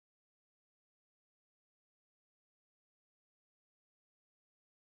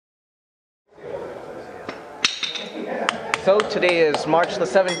So today is March the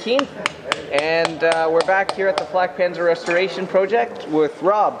 17th, and we're back here at the Flakpanzer Restoration Project with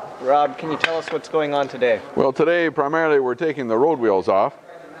Rob. Rob, can you tell us what's going on today? Well, today primarily we're taking the road wheels off,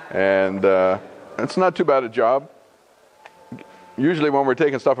 and it's not too bad a job. Usually when we're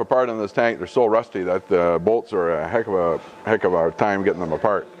taking stuff apart in this tank, they're so rusty that the bolts are a heck of a time getting them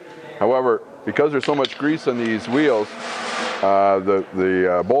apart. However, because there's so much grease in these wheels,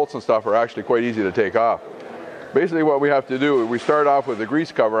 the bolts and stuff are actually quite easy to take off. Basically what we have to do, we start off with the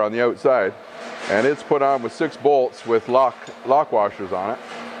grease cover on the outside, and it's put on with 6 bolts with lock washers on it.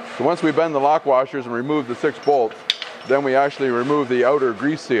 So once we bend the lock washers and remove the 6 bolts, then we actually remove the outer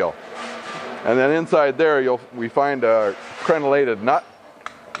grease seal. And then inside there we find a crenellated nut,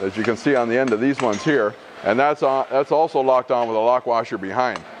 as you can see on the end of these ones here, and that's also locked on with a lock washer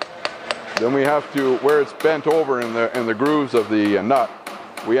behind. Then we have to, where it's bent over in the grooves of the nut,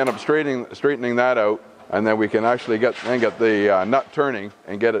 we end up straightening that out, and then we can actually get the nut turning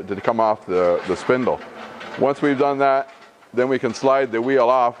and get it to come off the spindle. Once we've done that, then we can slide the wheel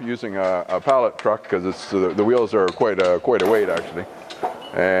off using a pallet truck, because the wheels are quite a weight actually.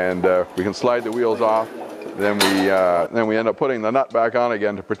 And we can slide the wheels off. Then we end up putting the nut back on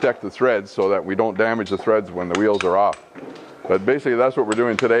again to protect the threads so that we don't damage the threads when the wheels are off. But basically that's what we're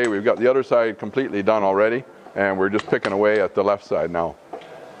doing today. We've got the other side completely done already, and we're just picking away at the left side now.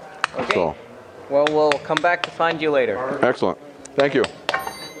 Okay. So, well, we'll come back to find you later. Excellent. Thank you.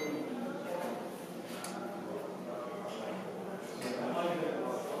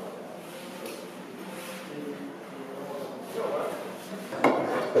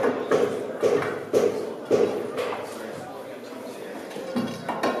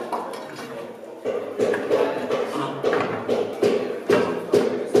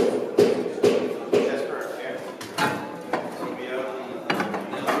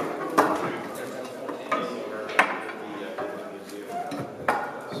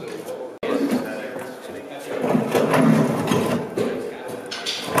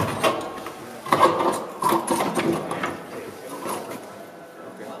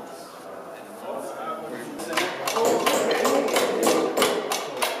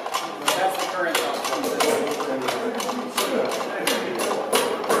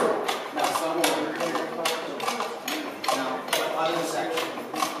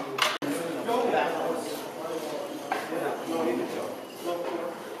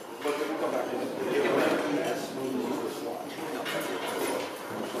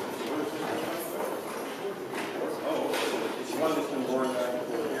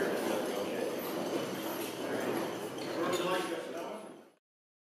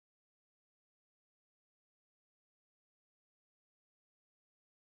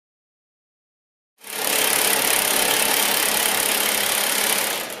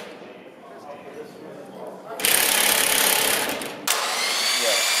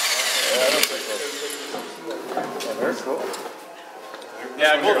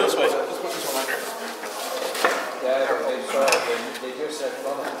 Yeah, go this way. Just put this one under. Yeah, they just said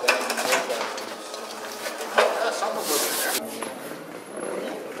front of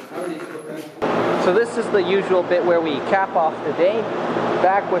the So this is the usual bit where we cap off the day.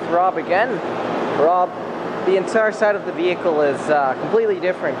 Back with Rob again. Rob, the entire side of the vehicle is completely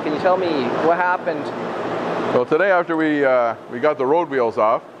different. Can you tell me what happened? Well, today after we got the road wheels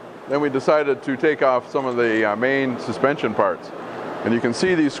off, then we decided to take off some of the main suspension parts. And you can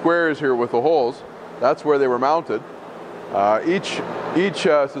see these squares here with the holes. That's where they were mounted. Each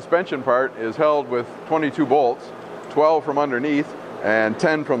suspension part is held with 22 bolts, 12 from underneath and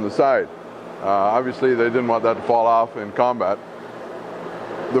 10 from the side. Obviously they didn't want that to fall off in combat.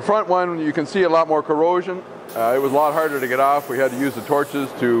 The front one, you can see a lot more corrosion. It was a lot harder to get off. We had to use the torches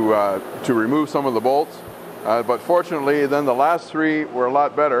to remove some of the bolts. But fortunately then the last 3 were a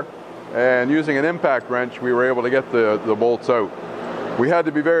lot better, and using an impact wrench we were able to get the bolts out. We had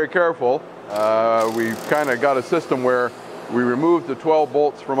to be very careful. We kind of got a system where we removed the 12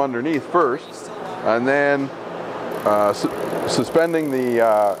 bolts from underneath first, and then suspending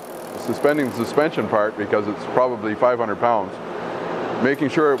the suspension part, because it's probably 500 pounds, making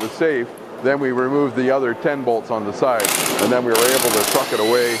sure it was safe. Then we removed the other 10 bolts on the side, and then we were able to truck it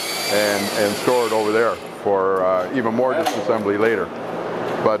away and store it over there for even more disassembly later.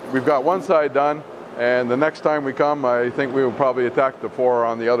 But we've got one side done, and the next time we come, I think we will probably attack the 4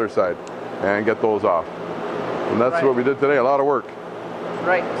 on the other side and get those off. And that's what we did today, a lot of work.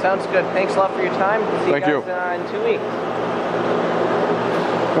 Right, sounds good. Thanks a lot for your time. See Thank you guys in 2 weeks.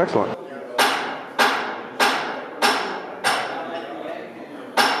 Excellent.